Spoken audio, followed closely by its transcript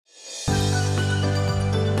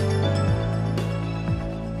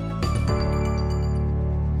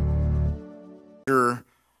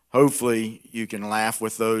hopefully you can laugh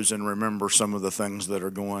with those and remember some of the things that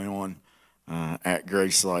are going on at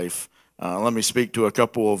Grace Life. Let me speak to a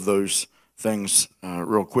couple of those things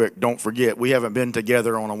real quick. Don't forget, we haven't been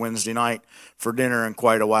together on a Wednesday night for dinner in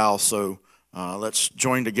quite a while, so let's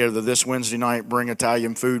join together this Wednesday night. Bring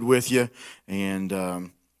Italian food with you,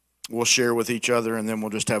 and we'll share with each other, and then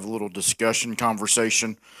we'll just have a little discussion,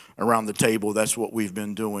 conversation around the table. That's what we've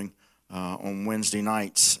been doing on Wednesday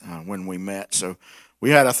nights when we met. So we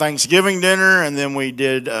had a Thanksgiving dinner, and then we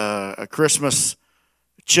did a Christmas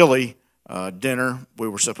chili dinner. We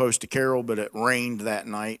were supposed to carol, but it rained that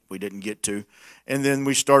night. We didn't get to. And then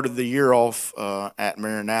we started the year off at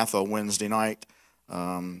Maranatha Wednesday night.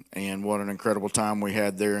 And what an incredible time we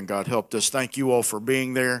had there, and God helped us. Thank you all for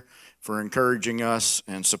being there, for encouraging us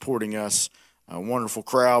and supporting us. A wonderful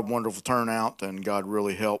crowd, wonderful turnout, and God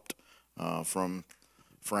really helped from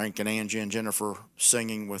Frank and Angie and Jennifer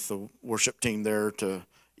singing with the worship team there to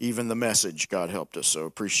even the message. God helped us, so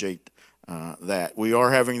appreciate that. We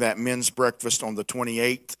are having that men's breakfast on the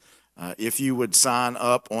 28th. If you would sign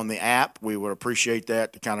up on the app, we would appreciate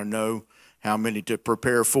that to kind of know how many to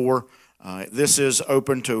prepare for. This is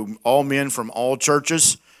open to all men from all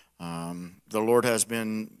churches. The Lord has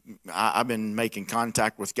been, I've been making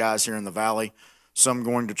contact with guys here in the valley, some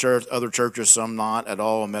going to church, other churches, some not at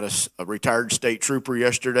all. I met a retired state trooper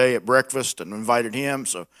yesterday at breakfast and invited him,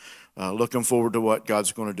 so looking forward to what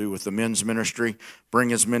God's going to do with the men's ministry.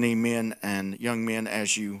 Bring as many men and young men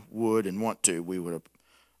as you would and want to. We would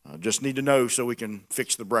just need to know so we can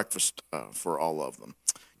fix the breakfast for all of them.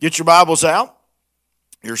 Get your Bibles out,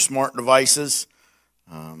 your smart devices.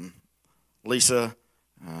 Lisa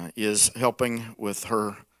is helping with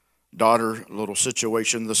her daughter, little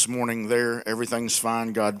situation this morning there. Everything's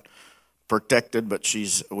fine. God protected, but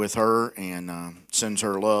she's with her and sends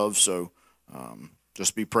her love. So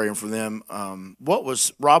just be praying for them.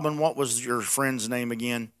 Robin, what was your friend's name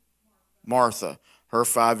again? Martha. Her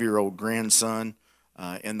 5-year-old grandson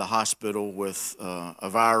in the hospital with a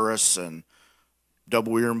virus and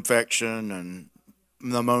double ear infection and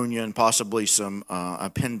pneumonia and possibly some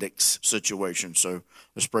appendix situation. So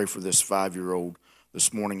let's pray for this 5-year-old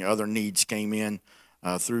this morning. Other needs came in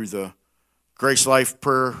through the Grace Life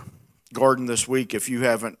Prayer Garden this week. If you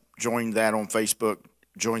haven't joined that on Facebook,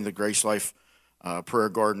 join the Grace Life Prayer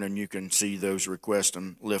Garden, and you can see those requests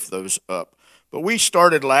and lift those up. But we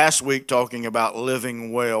started last week talking about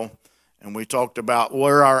living well, and we talked about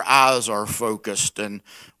where our eyes are focused, and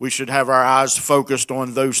we should have our eyes focused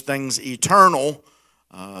on those things eternal,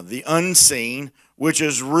 the unseen, which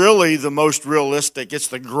is really the most realistic. It's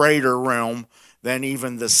the greater realm than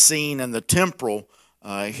even the seen and the temporal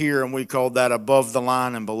here, and we call that above the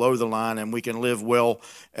line and below the line, and we can live well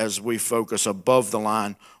as we focus above the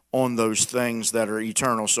line on those things that are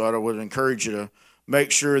eternal. So I would encourage you to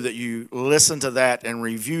make sure that you listen to that and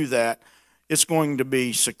review that. It's going to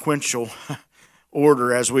be sequential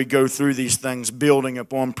order as we go through these things, building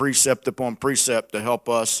upon precept to help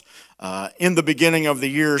us in the beginning of the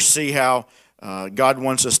year see how God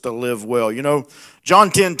wants us to live well. You know,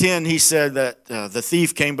 John 10:10, he said that the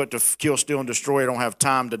thief came but to kill, steal, and destroy. I don't have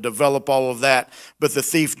time to develop all of that, but the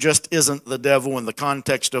thief just isn't the devil in the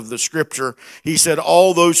context of the scripture. He said,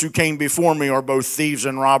 all those who came before me are both thieves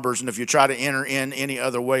and robbers, and if you try to enter in any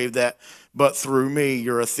other way that but through me,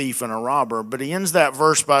 you're a thief and a robber. But he ends that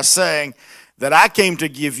verse by saying that I came to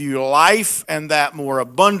give you life and that more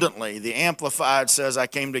abundantly. The Amplified says I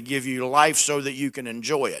came to give you life so that you can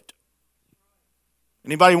enjoy it.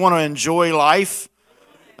 Anybody want to enjoy life?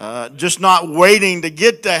 Just not waiting to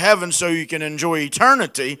get to heaven so you can enjoy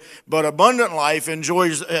eternity, but abundant life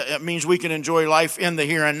it means we can enjoy life in the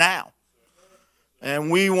here and now. And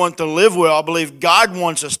we want to live well. I believe God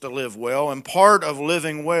wants us to live well, and part of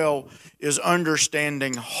living well is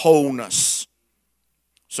understanding wholeness.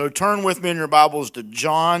 So turn with me in your Bibles to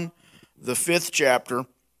John, the 5th chapter.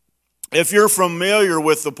 If you're familiar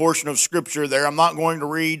with the portion of Scripture there, I'm not going to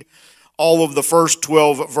read all of the first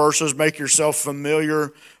 12 verses. Make yourself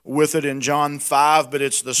familiar with it in John 5, but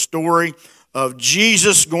it's the story of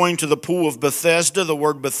Jesus going to the pool of Bethesda. The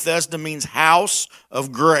word Bethesda means house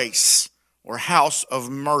of grace or house of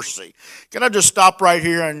mercy. Can I just stop right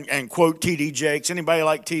here and quote T.D. Jakes? Anybody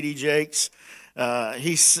like T.D. Jakes?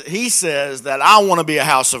 He says that I want to be a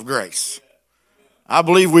house of grace. I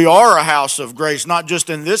believe we are a house of grace, not just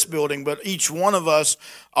in this building, but each one of us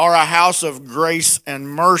are a house of grace and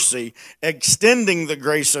mercy, extending the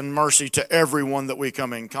grace and mercy to everyone that we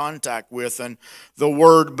come in contact with. And the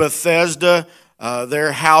word Bethesda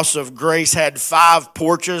Their house of grace had 5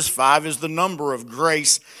 porches. 5 is the number of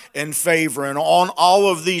grace and favor. And on all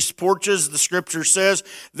of these porches, the scripture says,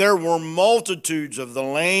 there were multitudes of the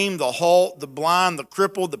lame, the halt, the blind, the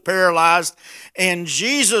crippled, the paralyzed. And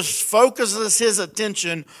Jesus focuses his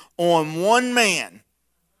attention on one man.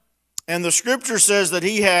 And the scripture says that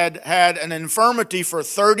he had an infirmity for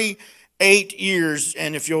 38 years.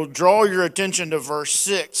 And if you'll draw your attention to verse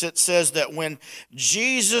 6, it says that when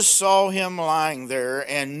Jesus saw him lying there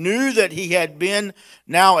and knew that he had been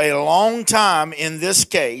now a long time in this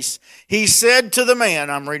case, he said to the man,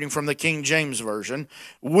 I'm reading from the King James Version,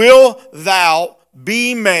 "Will thou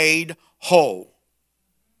be made whole?"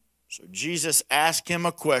 So Jesus asked him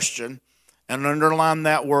a question, and underline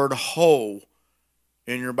that word whole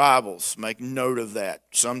in your Bibles. Make note of that.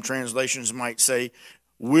 Some translations might say,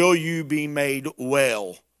 "Will you be made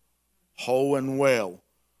well?" Whole and well.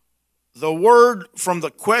 The word from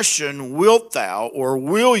the question, "wilt thou," or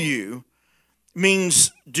 "will you,"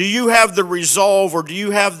 means, do you have the resolve or do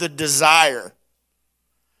you have the desire?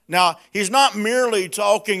 Now, he's not merely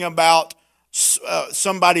talking about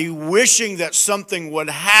somebody wishing that something would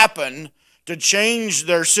happen to change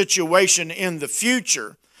their situation in the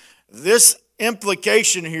future. This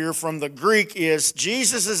implication here from the Greek is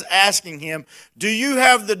Jesus is asking him, do you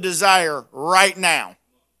have the desire right now?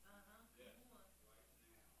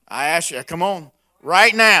 I ask you, come on,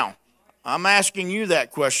 right now. I'm asking you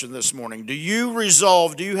that question this morning. Do you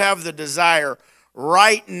resolve, do you have the desire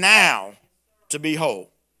right now to be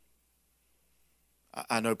whole?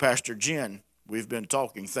 I know Pastor Jen, we've been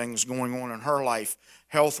talking things going on in her life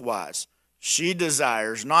health-wise. She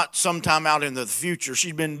desires, not sometime out in the future.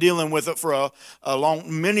 She's been dealing with it for a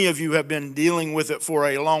long, many of you have been dealing with it for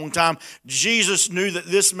a long time. Jesus knew that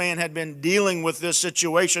this man had been dealing with this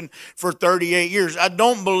situation for 38 years. I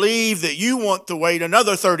don't believe that you want to wait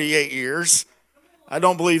another 38 years. I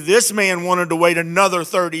don't believe this man wanted to wait another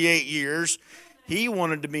 38 years. He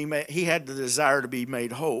wanted to be made, he had the desire to be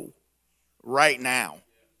made whole right now.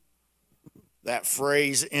 That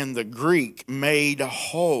phrase in the Greek, made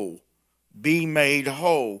whole. Be made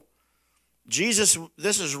whole. Jesus,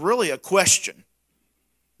 this is really a question.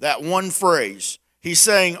 That one phrase. He's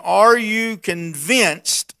saying, are you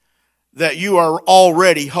convinced that you are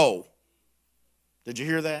already whole? Did you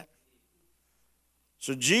hear that?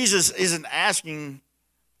 So Jesus isn't asking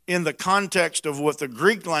in the context of what the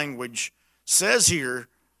Greek language says here,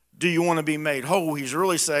 do you want to be made whole? He's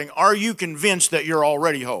really saying, are you convinced that you're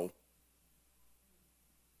already whole?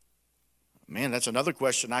 Man, that's another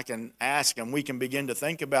question I can ask and we can begin to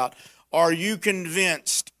think about. Are you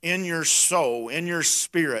convinced in your soul, in your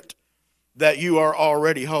spirit, that you are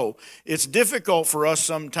already whole? It's difficult for us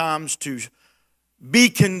sometimes to be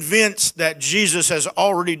convinced that Jesus has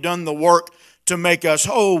already done the work to make us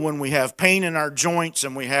whole when we have pain in our joints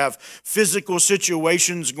and we have physical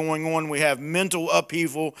situations going on, we have mental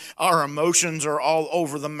upheaval, our emotions are all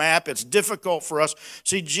over the map. It's difficult for us.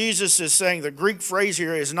 See, Jesus is saying the Greek phrase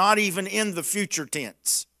here is not even in the future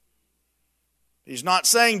tense. He's not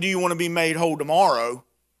saying, do you want to be made whole tomorrow?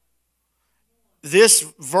 This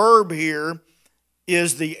verb here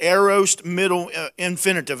is the aorist middle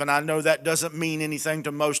infinitive, and I know that doesn't mean anything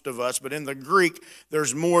to most of us, but in the Greek,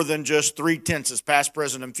 there's more than just 3 tenses, past,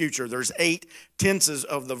 present, and future. There's 8 tenses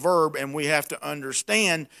of the verb, and we have to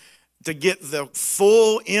understand to get the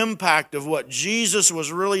full impact of what Jesus was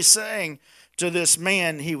really saying to this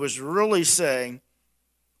man. He was really saying,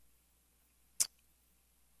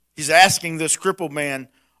 he's asking this crippled man,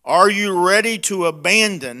 are you ready to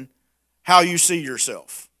abandon how you see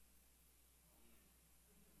yourself?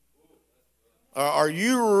 Are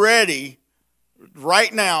you ready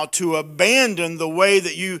right now to abandon the way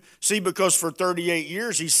that you see? Because for 38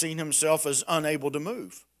 years he's seen himself as unable to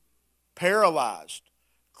move, paralyzed,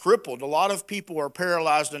 crippled. A lot of people are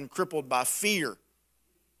paralyzed and crippled by fear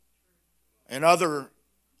and other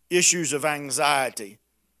issues of anxiety.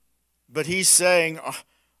 But he's saying,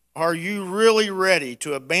 are you really ready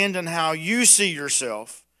to abandon how you see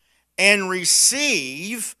yourself and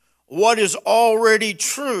receive what is already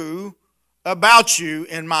true about you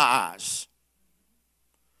in my eyes?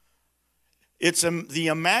 The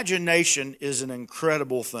imagination is an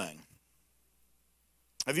incredible thing.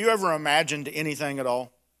 Have you ever imagined anything at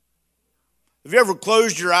all? Have you ever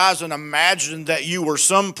closed your eyes and imagined that you were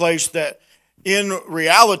someplace that in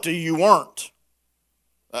reality you weren't?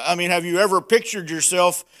 I mean, have you ever pictured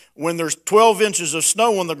yourself when there's 12 inches of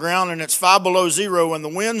snow on the ground and it's 5 below zero and the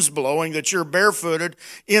wind's blowing, that you're barefooted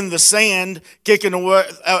in the sand kicking away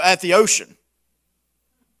at the ocean?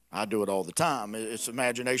 I do it all the time. It's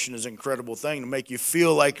imagination is an incredible thing to make you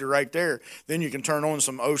feel like you're right there. Then you can turn on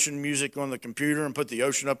some ocean music on the computer and put the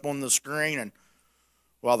ocean up on the screen, and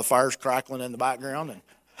while the fire's crackling in the background.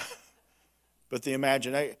 But the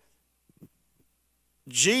imagination.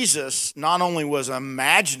 Jesus not only was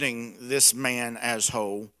imagining this man as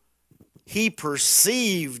whole, he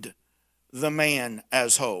perceived the man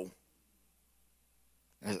as whole.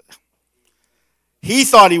 He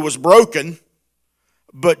thought he was broken,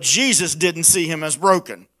 but Jesus didn't see him as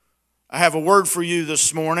broken. I have a word for you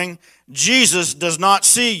this morning. Jesus does not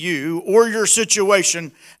see you or your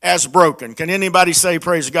situation as broken. Can anybody say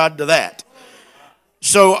praise God to that?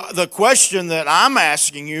 So the question that I'm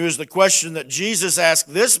asking you is the question that Jesus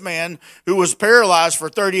asked this man who was paralyzed for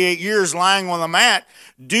 38 years lying on the mat.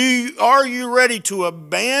 Are you ready to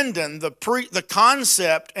abandon the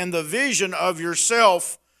concept and the vision of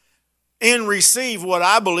yourself and receive what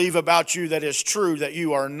I believe about you that is true, that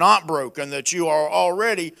you are not broken, that you are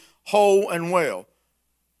already whole and well?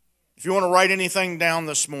 If you want to write anything down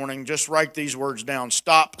this morning, just write these words down.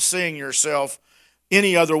 Stop seeing yourself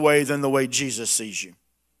any other way than the way Jesus sees you.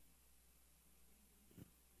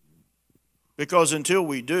 Because until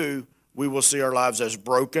we do, we will see our lives as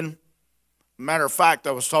broken. Matter of fact,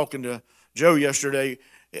 I was talking to Joe yesterday.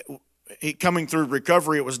 Coming through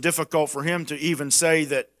recovery, it was difficult for him to even say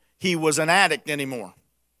that he was an addict anymore.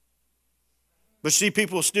 But see,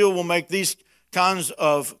 people still will make these kinds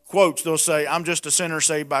of quotes. They'll say, I'm just a sinner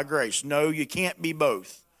saved by grace. No, you can't be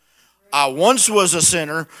both. I once was a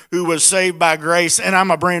sinner who was saved by grace, and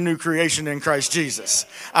I'm a brand new creation in Christ Jesus.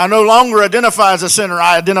 I no longer identify as a sinner.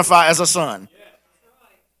 I identify as a son.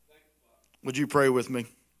 Would you pray with me?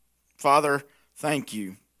 Father, thank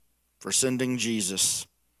you for sending Jesus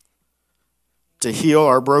to heal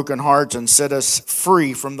our broken hearts and set us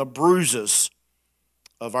free from the bruises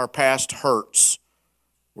of our past hurts.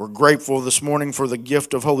 We're grateful this morning for the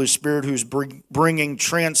gift of Holy Spirit who's bringing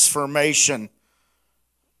transformation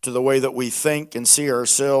to the way that we think and see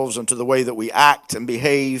ourselves and to the way that we act and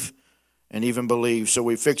behave and even believe. So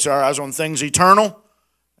we fix our eyes on things eternal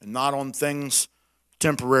and not on things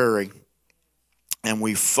temporary. And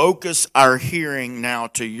we focus our hearing now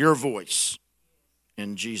to your voice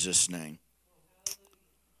in Jesus' name.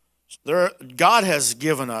 God has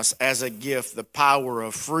given us as a gift the power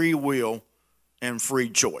of free will and free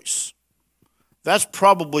choice. That's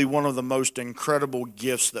probably one of the most incredible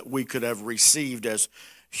gifts that we could have received as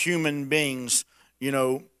human beings.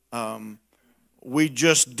 We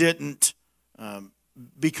just didn't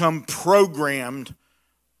become programmed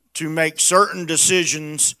to make certain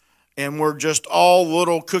decisions, and we're just all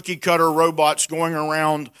little cookie cutter robots going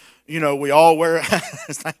around. We all wear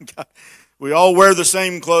thank God, we all wear the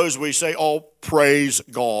same clothes. We say, "Oh, praise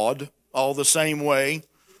God," all the same way.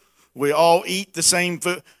 We all eat the same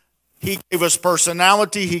food. He gave us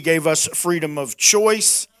personality. He gave us freedom of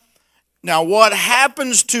choice. Now, what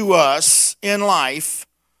happens to us in life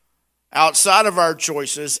outside of our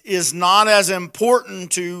choices is not as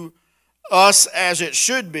important to us as it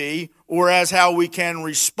should be, or as how we can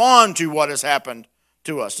respond to what has happened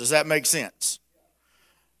to us. Does that make sense?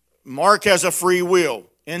 Mark has a free will.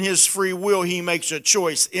 In his free will, he makes a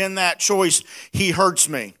choice. In that choice, he hurts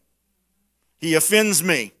me. He offends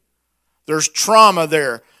me. There's trauma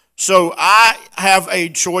there. So I have a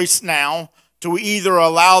choice now to either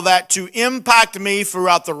allow that to impact me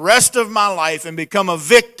throughout the rest of my life and become a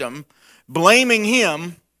victim, blaming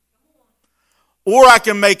him, or I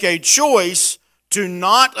can make a choice to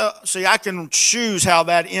not, I can choose how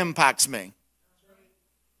that impacts me.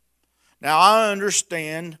 Now, I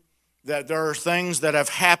understand that there are things that have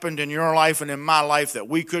happened in your life and in my life that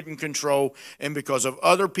we couldn't control, and because of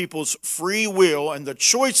other people's free will and the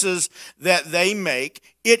choices that they make,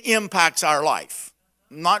 it impacts our life.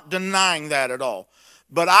 I'm not denying that at all.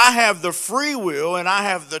 But I have the free will and I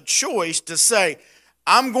have the choice to say,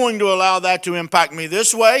 I'm going to allow that to impact me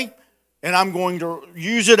this way, and I'm going to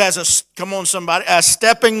use it as a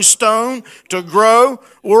stepping stone to grow,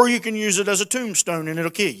 or you can use it as a tombstone and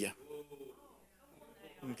it'll kill you.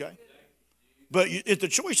 Okay? But the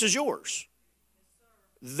choice is yours.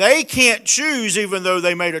 They can't choose, even though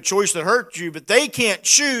they made a choice that hurt you, but they can't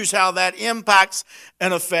choose how that impacts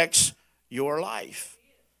and affects your life.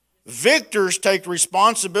 Victors take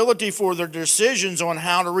responsibility for their decisions on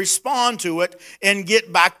how to respond to it and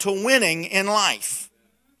get back to winning in life.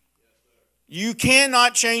 You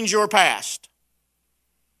cannot change your past,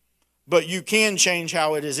 but you can change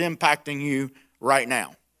how it is impacting you right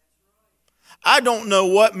now. I don't know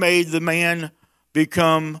what made the man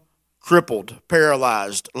become crippled,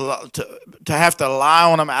 paralyzed, to have to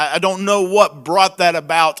lie on him. I don't know what brought that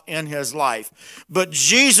about in his life. But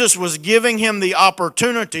Jesus was giving him the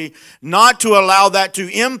opportunity not to allow that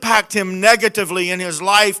to impact him negatively in his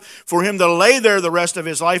life, for him to lay there the rest of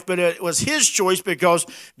his life. But it was his choice, because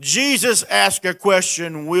Jesus asked a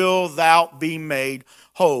question, will thou be made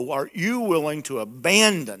whole? Are you willing to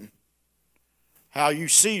abandon how you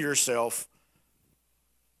see yourself?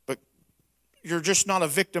 You're just not a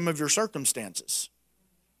victim of your circumstances.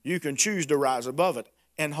 You can choose to rise above it.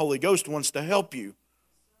 And Holy Ghost wants to help you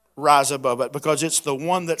rise above it, because it's the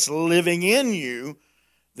one that's living in you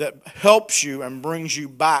that helps you and brings you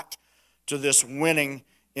back to this winning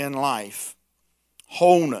in life.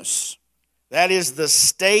 Wholeness. That is the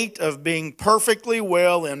state of being perfectly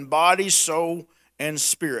well in body, soul, and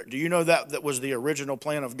spirit. Do you know that was the original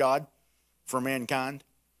plan of God for mankind?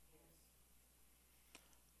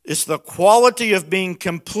 It's the quality of being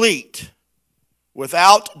complete,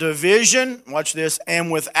 without division, watch this,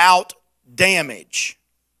 and without damage.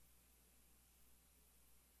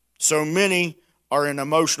 So many are in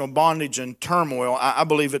emotional bondage and turmoil. I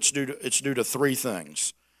believe it's due to three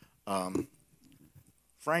things.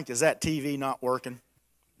 Frank, is that TV not working?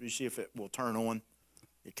 You see if it will turn on.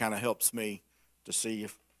 It kind of helps me to see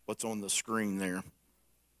what's on the screen there.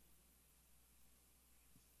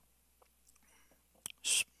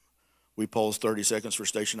 We pause 30 seconds for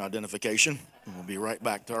station identification, and we'll be right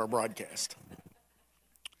back to our broadcast.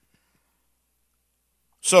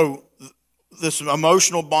 So this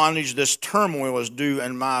emotional bondage, this turmoil is due,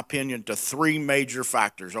 in my opinion, to three major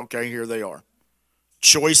factors. Okay, here they are.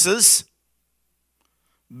 Choices,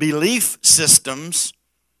 belief systems,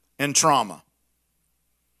 and trauma.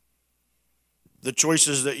 The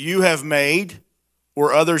choices that you have made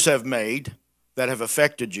or others have made that have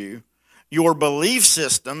affected you. Your belief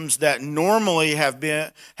systems that normally have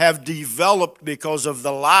developed because of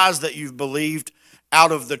the lies that you've believed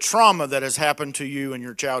out of the trauma that has happened to you in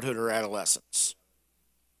your childhood or adolescence.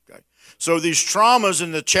 Okay. So these traumas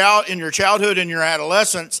in your childhood and your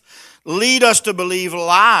adolescence lead us to believe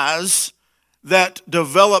lies that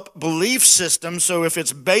develop belief systems. So if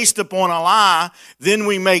it's based upon a lie, then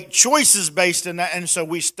we make choices based on that. And so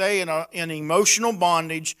we stay in emotional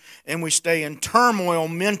bondage, and we stay in turmoil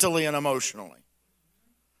mentally and emotionally.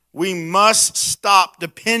 We must stop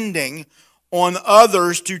depending on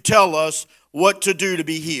others to tell us what to do to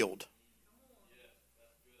be healed.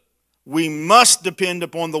 We must depend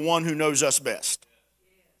upon the one who knows us best.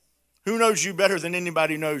 Who knows you better than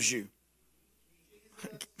anybody knows you?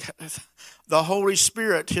 The Holy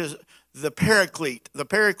Spirit, the Paraclete. The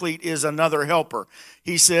Paraclete is another helper.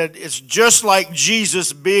 He said, it's just like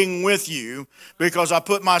Jesus being with you, because I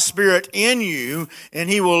put my Spirit in you, and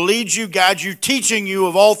He will lead you, guide you, teaching you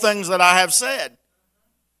of all things that I have said.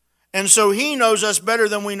 And so He knows us better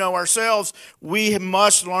than we know ourselves. We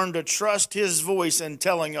must learn to trust His voice in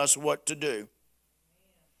telling us what to do.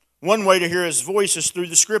 One way to hear His voice is through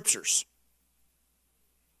the Scriptures.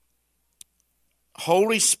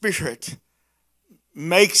 Holy Spirit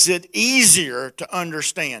makes it easier to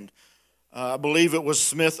understand. I believe it was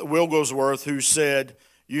Smith Wigglesworth who said,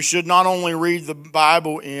 you should not only read the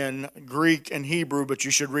Bible in Greek and Hebrew, but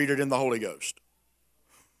you should read it in the Holy Ghost.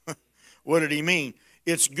 What did he mean?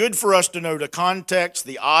 It's good for us to know the context,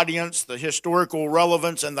 the audience, the historical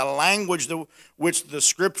relevance, and the language which the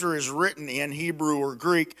Scripture is written in, Hebrew or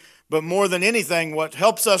Greek. But more than anything, what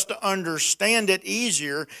helps us to understand it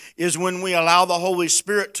easier is when we allow the Holy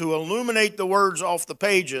Spirit to illuminate the words off the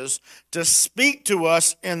pages, to speak to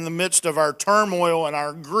us in the midst of our turmoil and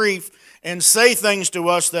our grief, and say things to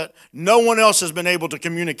us that no one else has been able to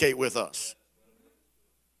communicate with us.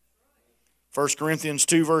 1 Corinthians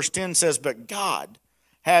 2 verse 10 says, but God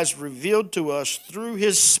has revealed to us through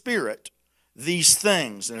His Spirit these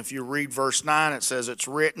things. And if you read verse 9, it says, it's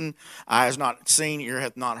written, eye has not seen, ear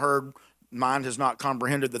hath not heard, mind has not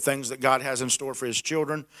comprehended the things that God has in store for His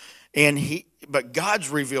children. But God's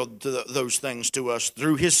revealed those things to us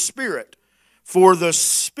through His Spirit. For the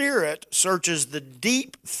Spirit searches the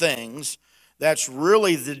deep things. That's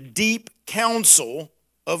really the deep counsel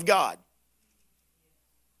of God.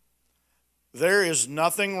 There is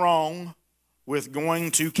nothing wrong with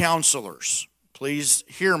going to counselors. Please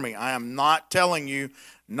hear me. I am not telling you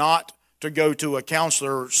not to go to a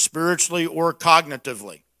counselor spiritually or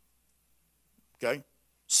cognitively. Okay?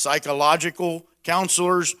 Psychological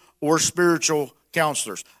counselors or spiritual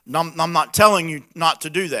counselors. I'm not telling you not to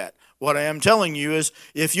do that. What I am telling you is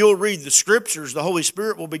if you'll read the Scriptures, the Holy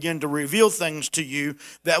Spirit will begin to reveal things to you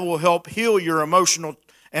that will help heal your emotional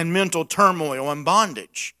and mental turmoil and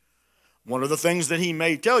bondage. One of the things that he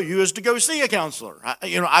may tell you is to go see a counselor.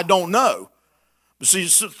 I don't know. But see,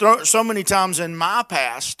 so many times in my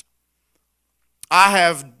past, I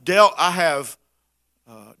have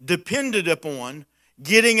depended upon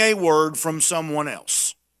getting a word from someone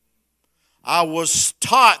else. I was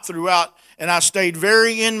taught throughout, and I stayed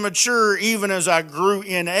very immature even as I grew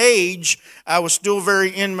in age. I was still very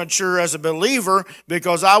immature as a believer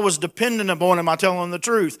because I was dependent upon, am I telling the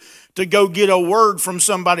truth, to go get a word from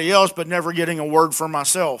somebody else but never getting a word for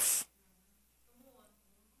myself.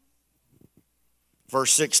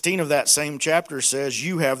 Verse 16 of that same chapter says,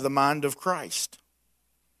 you have the mind of Christ.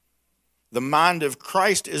 The mind of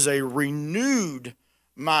Christ is a renewed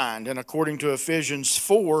mind. And according to Ephesians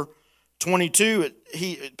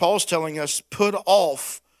 4:22, Paul's telling us, put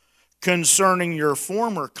off concerning your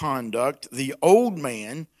former conduct the old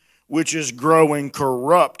man, which is growing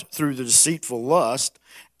corrupt through the deceitful lust,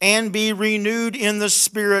 and be renewed in the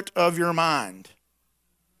spirit of your mind.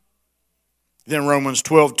 Then Romans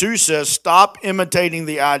 12:2 says, stop imitating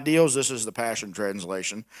the ideals, this is the Passion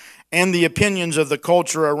Translation, and the opinions of the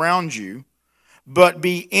culture around you, but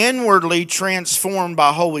be inwardly transformed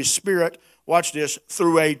by Holy Spirit, watch this,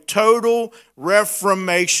 through a total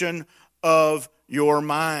reformation of your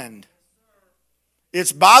mind.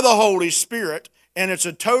 It's by the Holy Spirit, and it's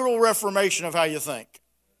a total reformation of how you think.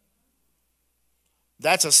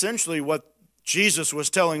 That's essentially what Jesus was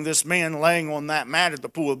telling this man laying on that mat at the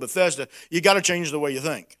pool of Bethesda. You got to change the way you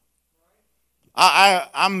think.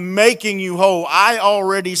 I'm making you whole. I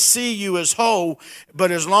already see you as whole,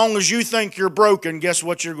 but as long as you think you're broken, guess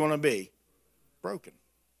what you're going to be? Broken.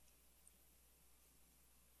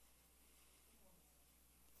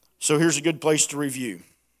 So here's a good place to review.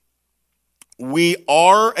 We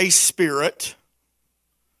are a spirit.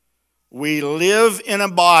 We live in a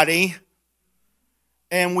body.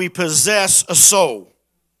 And we possess a soul.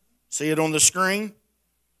 See it on the screen?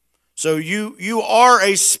 So you are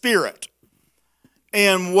a spirit.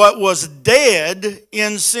 And what was dead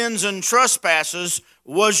in sins and trespasses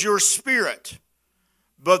was your spirit.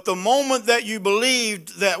 But the moment that you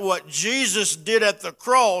believed that what Jesus did at the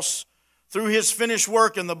cross, through his finished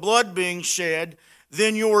work and the blood being shed,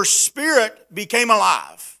 then your spirit became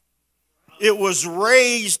alive. It was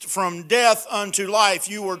raised from death unto life.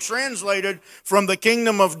 You were translated from the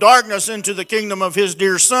kingdom of darkness into the kingdom of his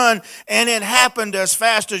dear Son, and it happened as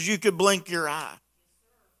fast as you could blink your eye.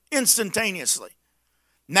 Instantaneously.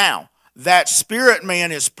 Now, that spirit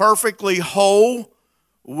man is perfectly whole,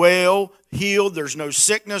 well, healed. There's no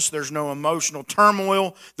sickness. There's no emotional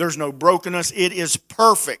turmoil. There's no brokenness. It is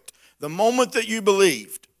perfect. The moment that you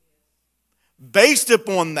believed. Based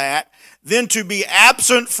upon that, then to be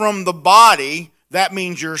absent from the body, that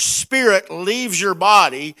means your spirit leaves your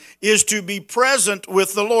body, is to be present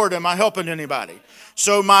with the Lord. Am I helping anybody?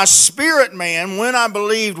 So my spirit man, when I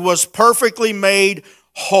believed, was perfectly made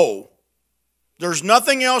whole. There's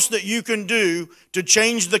nothing else that you can do to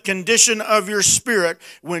change the condition of your spirit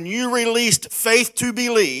when you released faith to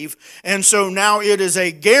believe. And so now it is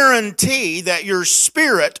a guarantee that your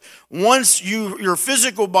spirit, once your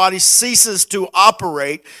physical body ceases to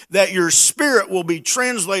operate, that your spirit will be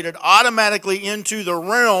translated automatically into the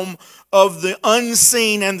realm of the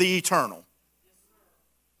unseen and the eternal.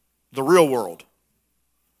 The real world.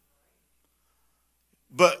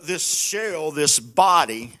 But this shell, this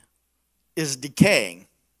body, is decaying.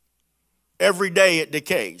 Every day it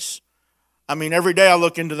decays. I mean, every day I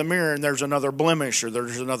look into the mirror and there's another blemish or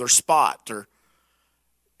there's another spot or,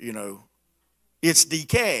 it's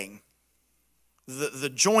decaying. The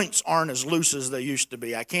joints aren't as loose as they used to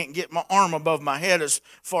be. I can't get my arm above my head as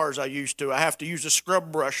far as I used to. I have to use a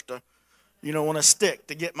scrub brush to, on a stick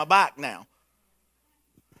to get my back now.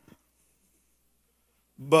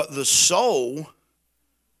 But the soul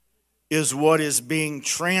is what is being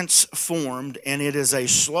transformed, and it is a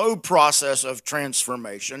slow process of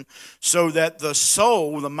transformation so that the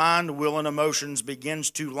soul, the mind, will, and emotions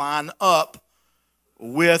begins to line up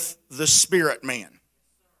with the spirit man.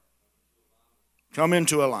 Come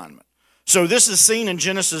into alignment. So this is seen in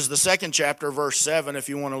Genesis, the 2nd chapter, verse 7. If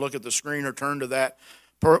you want to look at the screen or turn to that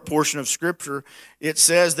portion of Scripture, it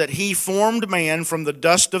says that he formed man from the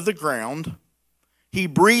dust of the ground. He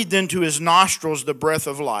breathed into his nostrils the breath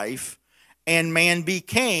of life, and man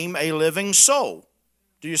became a living soul.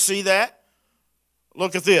 Do you see that?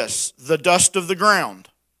 Look at this. The dust of the ground.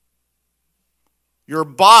 Your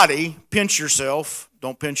body, pinch yourself.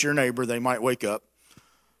 Don't pinch your neighbor. They might wake up.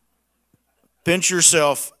 Pinch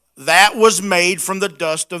yourself. That was made from the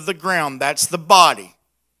dust of the ground. That's the body.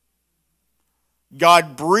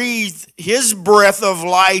 God breathed his breath of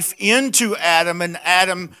life into Adam, and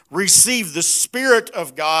Adam received the Spirit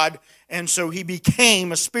of God, And so he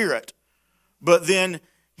became a spirit. But then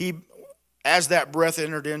as that breath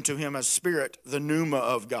entered into him as spirit, the pneuma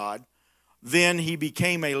of God, then he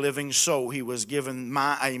became a living soul. He was given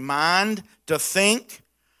a mind to think,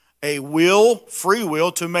 a will, free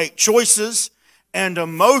will, to make choices, and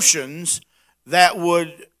emotions that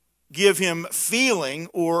would give him feeling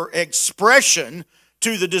or expression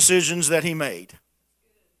to the decisions that he made.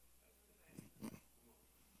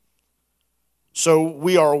 So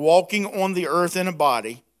we are walking on the earth in a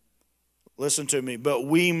body. Listen to me. But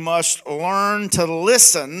we must learn to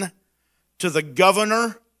listen to the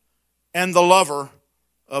governor and the lover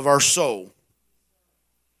of our soul.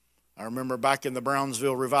 I remember back in the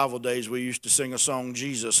Brownsville revival days, we used to sing a song,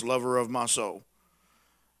 Jesus, lover of my soul.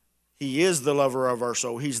 He is the lover of our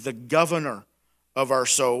soul. He's the governor of our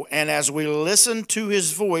soul. And as we listen to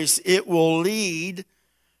his voice, it will lead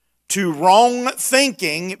to wrong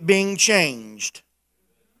thinking being changed.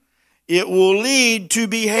 It will lead to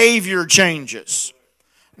behavior changes.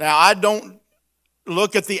 Now, I don't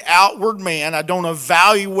look at the outward man. I don't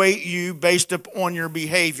evaluate you based upon your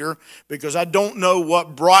behavior because I don't know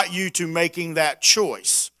what brought you to making that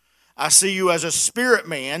choice. I see you as a spirit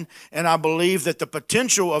man, and I believe that the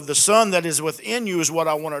potential of the Son that is within you is what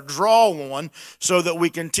I want to draw on so that we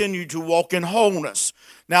continue to walk in wholeness.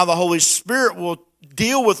 Now, the Holy Spirit will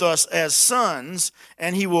deal with us as sons,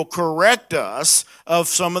 and he will correct us of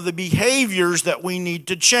some of the behaviors that we need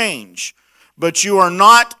to change. But you are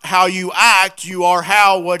not how you act, you are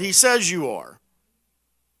what he says you are.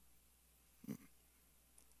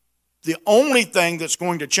 The only thing that's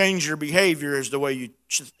going to change your behavior is the way you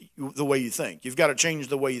think. You've got to change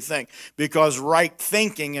the way you think, because right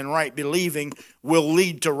thinking and right believing will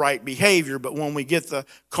lead to right behavior. But when we get the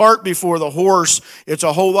cart before the horse, it's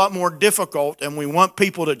a whole lot more difficult, and we want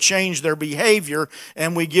people to change their behavior,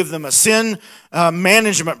 and we give them a sin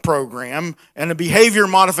management program and a behavior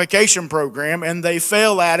modification program, and they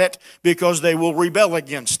fail at it because they will rebel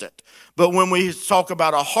against it. But when we talk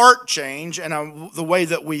about a heart change and the way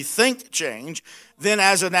that we think change, then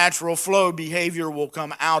as a natural flow, behavior will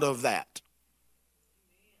come out of that.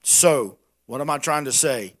 So, what am I trying to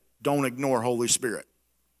say? Don't ignore Holy Spirit.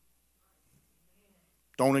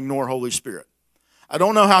 Don't ignore Holy Spirit. I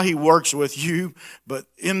don't know how he works with you, but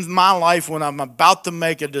in my life, when I'm about to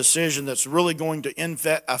make a decision that's really going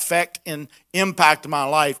to affect and impact my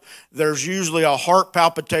life, there's usually a heart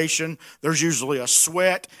palpitation, there's usually a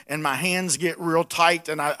sweat, and my hands get real tight,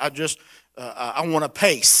 and I want to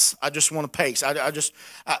pace. I just want to pace.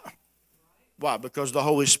 Why? Because the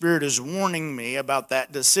Holy Spirit is warning me about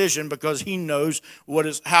that decision, because he knows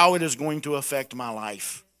how it is going to affect my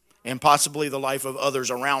life and possibly the life of others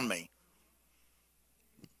around me.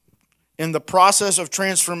 In the process of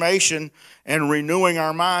transformation and renewing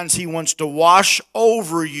our minds, he wants to wash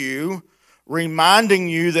over you, reminding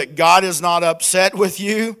you that God is not upset with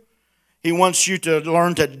you. He wants you to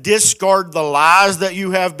learn to discard the lies that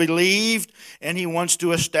you have believed, and he wants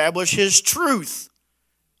to establish his truth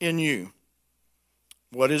in you.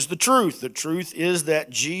 What is the truth? The truth is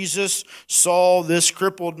that Jesus saw this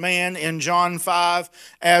crippled man in John 5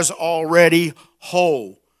 as already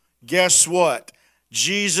whole. Guess what?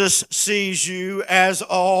 Jesus sees you as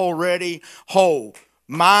already whole.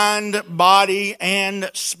 Mind, body, and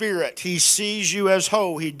spirit. He sees you as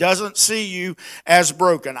whole. He doesn't see you as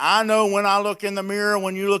broken. I know when I look in the mirror,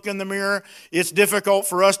 when you look in the mirror, it's difficult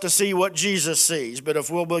for us to see what Jesus sees. But if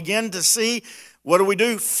we'll begin to see, what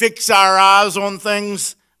do? Fix our eyes on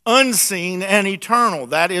things unseen and eternal.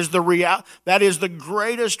 That is the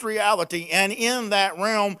greatest reality. And in that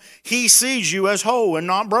realm, he sees you as whole and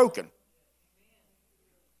not broken.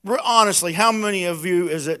 Honestly, how many of you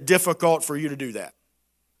is it difficult for you to do that?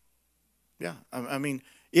 Yeah, I mean,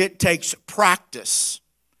 it takes practice.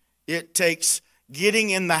 It takes getting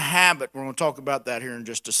in the habit. We're going to talk about that here in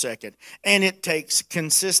just a second. And it takes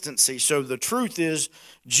consistency. So the truth is,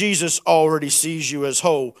 Jesus already sees you as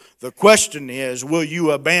whole. The question is, will you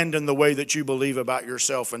abandon the way that you believe about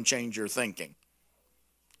yourself and change your thinking?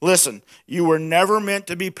 Listen, you were never meant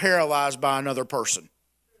to be paralyzed by another person.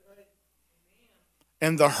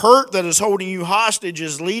 And the hurt that is holding you hostage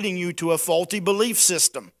is leading you to a faulty belief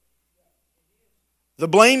system. The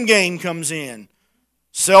blame game comes in.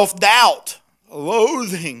 Self-doubt,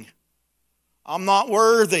 loathing. I'm not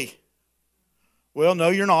worthy. Well, no,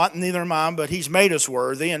 you're not, and neither am I, but he's made us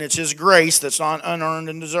worthy, and it's his grace that's not unearned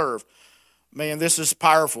and deserved. Man, this is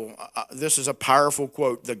powerful. This is a powerful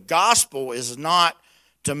quote. The gospel is not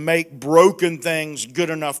to make broken things good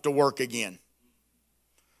enough to work again.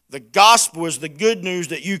 The gospel is the good news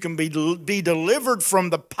that you can be delivered from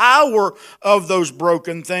the power of those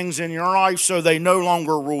broken things in your life so they no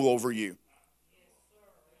longer rule over you.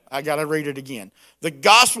 I got to read it again. The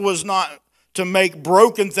gospel is not to make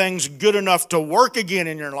broken things good enough to work again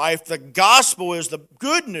in your life. The gospel is the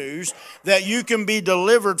good news that you can be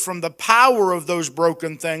delivered from the power of those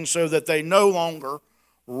broken things so that they no longer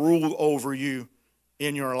rule over you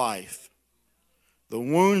in your life. The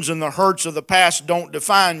wounds and the hurts of the past don't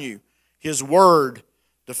define you. His word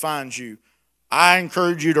defines you. I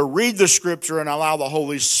encourage you to read the scripture and allow the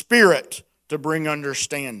Holy Spirit to bring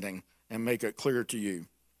understanding and make it clear to you.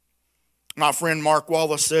 My friend Mark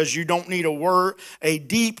Wallace says you don't need a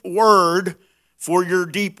deep word for your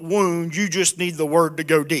deep wound. You just need the word to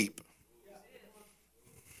go deep.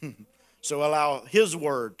 So allow his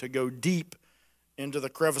word to go deep into the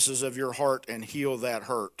crevices of your heart and heal that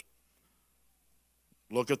hurt.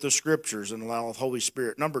 Look at the scriptures and allow the Holy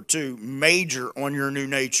Spirit. Number 2, major on your new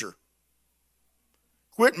nature.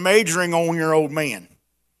 Quit majoring on your old man.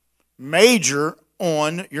 Major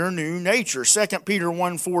on your new nature. 2 Peter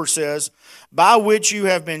 1:4 says, by which you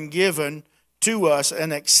have been given to us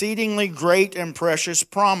an exceedingly great and precious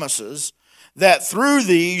promises, that through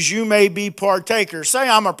these you may be partakers. Say,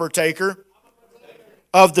 I'm a partaker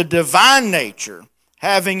of the divine nature,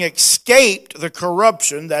 having escaped the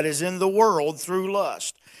corruption that is in the world through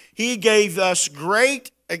lust. He gave us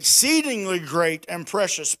great, exceedingly great and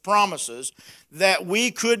precious promises that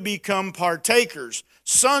we could become partakers,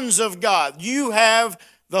 sons of God. You have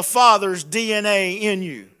the Father's DNA in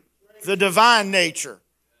you, the divine nature.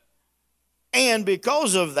 And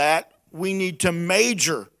because of that, we need to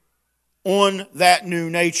major on that new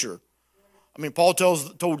nature. I mean, Paul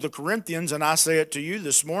told the Corinthians, and I say it to you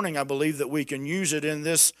this morning, I believe that we can use it in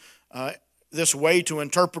this way to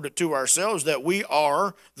interpret it to ourselves, that we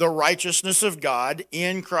are the righteousness of God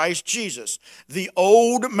in Christ Jesus. The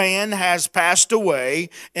old man has passed away,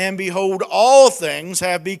 and behold, all things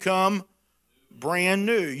have become brand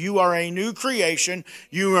new. You are a new creation.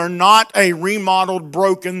 You are not a remodeled,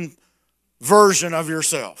 broken version of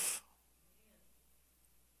yourself.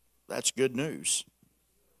 That's good news.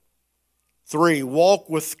 3, walk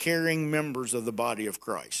with caring members of the body of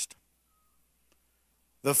Christ.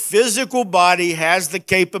 The physical body has the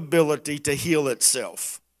capability to heal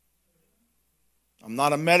itself. I'm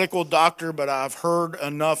not a medical doctor, but I've heard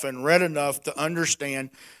enough and read enough to understand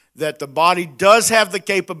that the body does have the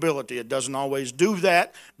capability. It doesn't always do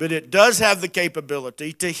that, but it does have the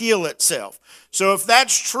capability to heal itself. So if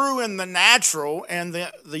that's true in the natural and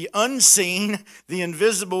the unseen, the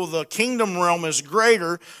invisible, the kingdom realm is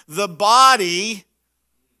greater, the body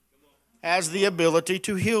has the ability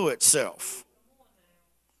to heal itself.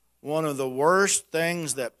 One of the worst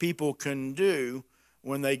things that people can do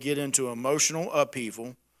when they get into emotional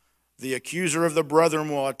upheaval, the accuser of the brethren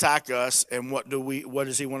will attack us, and what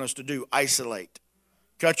does he want us to do? Isolate.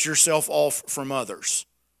 Cut yourself off from others.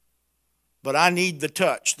 But I need the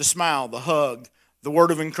touch, the smile, the hug, the word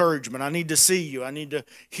of encouragement. I need to see you. I need to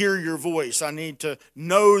hear your voice. I need to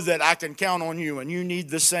know that I can count on you, and you need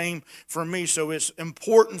the same from me. So it's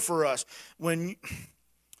important for us. When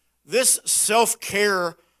this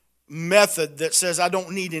self-care method that says I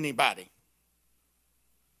don't need anybody,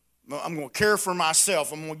 I'm going to care for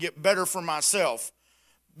myself, I'm going to get better for myself.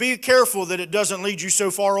 Be careful that it doesn't lead you so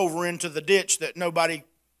far over into the ditch that nobody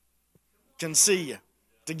can see you,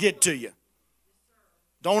 to get to you.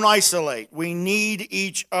 Don't isolate. We need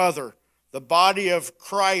each other. The body of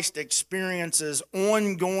Christ experiences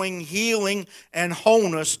ongoing healing and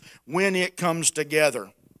wholeness when it comes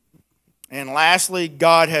together. And lastly,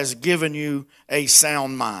 God has given you a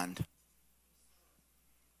sound mind.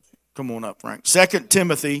 Come on up, Frank. 2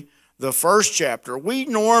 Timothy, the 1st chapter. We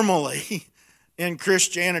normally, in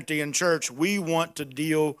Christianity and church, we want to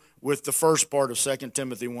deal with the first part of 2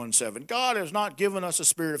 Timothy 1:7. God has not given us a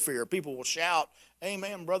spirit of fear. People will shout,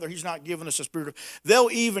 amen, brother, he's not given us a spirit of fear. They'll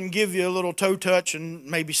even give you a little toe touch and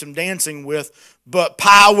maybe some dancing with, but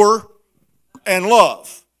power and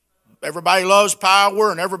love. Everybody loves power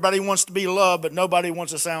and everybody wants to be loved, but nobody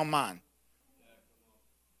wants a sound mind.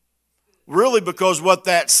 Really, because what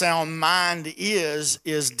that sound mind is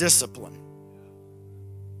discipline.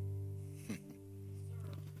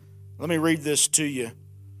 Let me read this to you.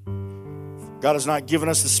 God has not given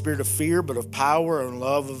us the spirit of fear, but of power and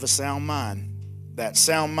love of a sound mind. That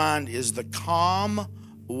sound mind is the calm,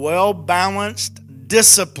 well-balanced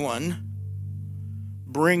discipline,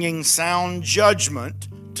 bringing sound judgment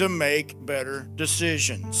to make better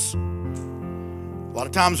decisions. A lot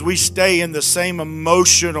of times we stay in the same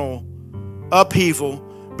emotional upheaval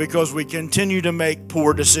because we continue to make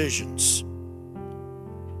poor decisions.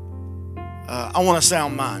 I want a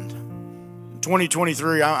sound mind.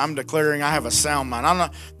 2023, I'm declaring I have a sound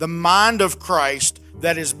mind. The mind of Christ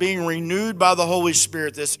that is being renewed by the Holy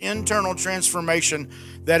Spirit, this internal transformation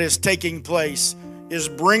that is taking place, is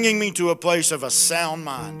bringing me to a place of a sound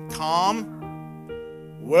mind. Calm,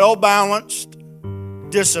 well-balanced,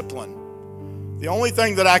 discipline. The only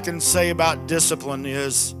thing that I can say about discipline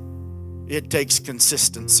is it takes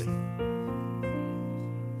consistency.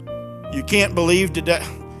 You can't believe today.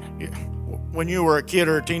 When you were a kid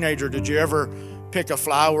or a teenager, did you ever pick a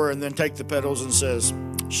flower and then take the petals and says,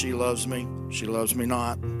 she loves me, she loves me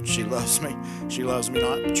not, she loves me, she loves me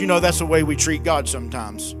not? But you know, that's the way we treat God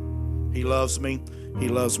sometimes. He loves me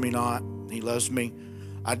not, he loves me.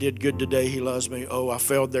 I did good today, he loves me. Oh, I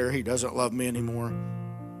failed there, he doesn't love me anymore.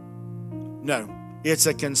 No, it's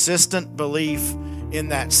a consistent belief in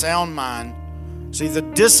that sound mind. See, the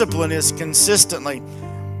discipline is consistently.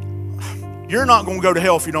 You're not going to go to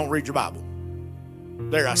hell if you don't read your Bible.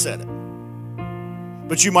 There, I said it.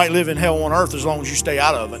 But you might live in hell on earth as long as you stay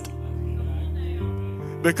out of it.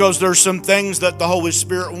 Because there's some things that the Holy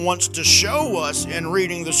Spirit wants to show us in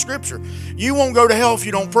reading the Scripture. You won't go to hell if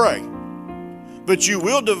you don't pray. But you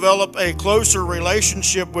will develop a closer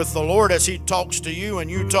relationship with the Lord as He talks to you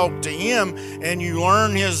and you talk to Him and you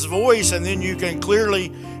learn His voice, and then you can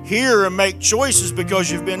clearly hear and make choices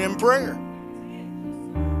because you've been in prayer.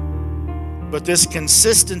 But this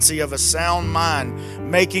consistency of a sound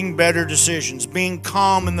mind, making better decisions, being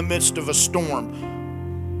calm in the midst of a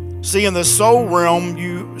storm. See, in the soul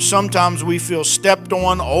realm, sometimes we feel stepped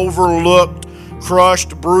on, overlooked,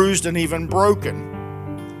 crushed, bruised, and even broken.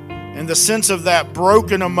 And the sense of that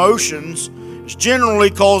broken emotions is generally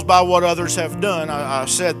caused by what others have done. I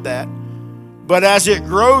said that. But as it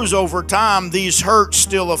grows over time, these hurts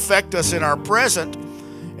still affect us in our present.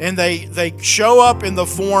 And they show up in the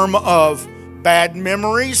form of bad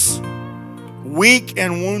memories, weak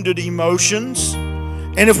and wounded emotions.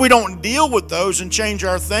 And if we don't deal with those and change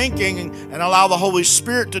our thinking and allow the Holy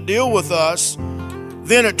Spirit to deal with us,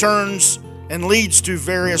 then it turns and leads to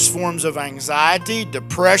various forms of anxiety,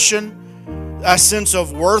 depression, a sense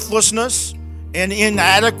of worthlessness and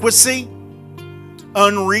inadequacy,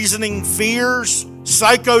 unreasoning fears,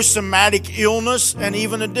 psychosomatic illness, and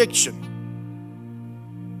even addiction.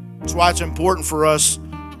 That's why it's important for us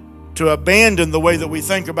to abandon the way that we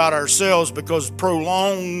think about ourselves, because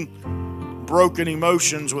prolonged broken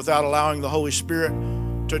emotions without allowing the Holy Spirit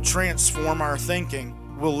to transform our thinking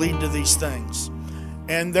will lead to these things.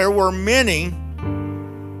 And there were many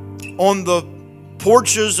on the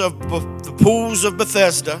porches of the pools of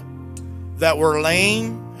Bethesda that were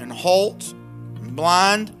lame and halt and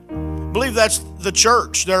blind. I believe that's the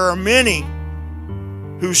church. There are many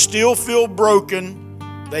who still feel broken.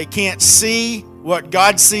 They can't see what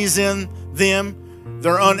God sees in them.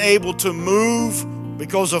 They're unable to move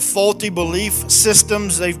because of faulty belief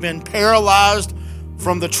systems. They've been paralyzed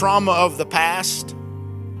from the trauma of the past.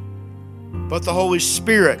 But the Holy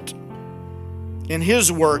Spirit, in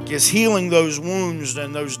His work, is healing those wounds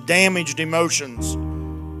and those damaged emotions.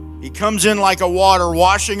 He comes in like a water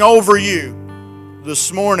washing over you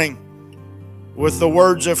this morning with the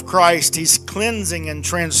words of Christ. He's cleansing and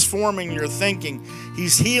transforming your thinking.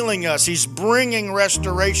 He's healing us. He's bringing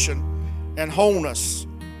restoration and wholeness.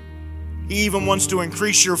 He even wants to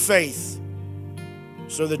increase your faith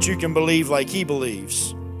so that you can believe like He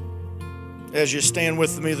believes. As you stand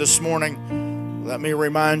with me this morning, let me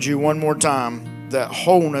remind you one more time that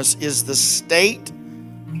wholeness is the state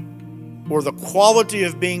or the quality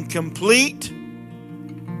of being complete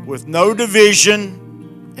with no division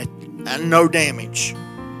and no damage.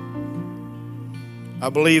 I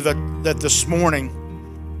believe that this morning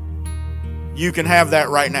you can have that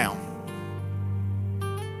right now.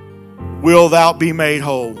 Will thou be made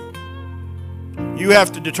whole? You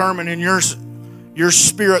have to determine in your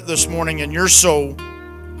spirit this morning and your soul.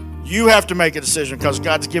 You have to make a decision, because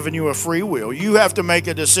God's given you a free will. You have to make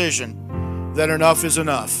a decision that enough is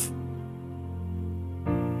enough.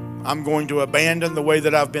 I'm going to abandon the way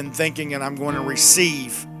that I've been thinking, and I'm going to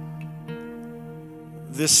receive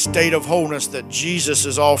this state of wholeness that Jesus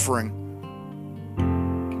is offering.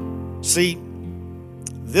 See,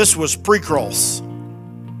 this was pre-cross.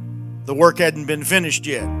 The work hadn't been finished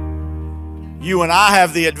yet. You and I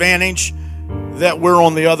have the advantage that we're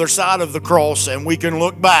on the other side of the cross, and we can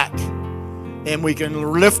look back and we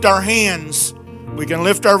can lift our hands, we can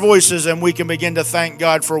lift our voices, and we can begin to thank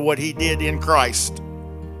God for what He did in Christ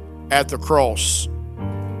at the cross.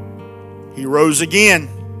 He rose again.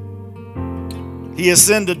 He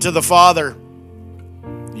ascended to the Father.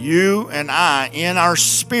 You and I, in our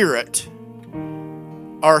spirit,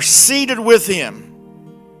 are seated with Him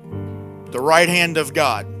the right hand of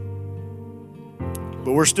God.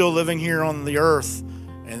 But we're still living here on the earth,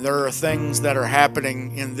 and there are things that are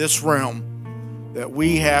happening in this realm that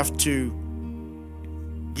we have to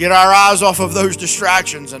get our eyes off of those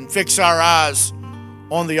distractions and fix our eyes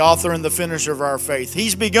on the author and the finisher of our faith.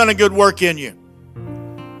 He's begun a good work in you.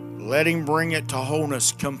 Let him bring it to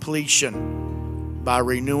wholeness, completion, by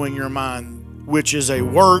renewing your mind, which is a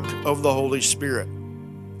work of the Holy Spirit.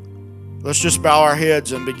 Let's just bow our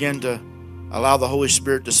heads and begin to allow the Holy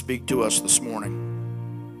Spirit to speak to us this morning.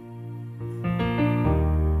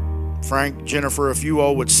 Frank, Jennifer, if you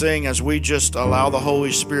all would sing as we just allow the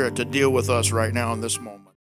Holy Spirit to deal with us right now in this moment.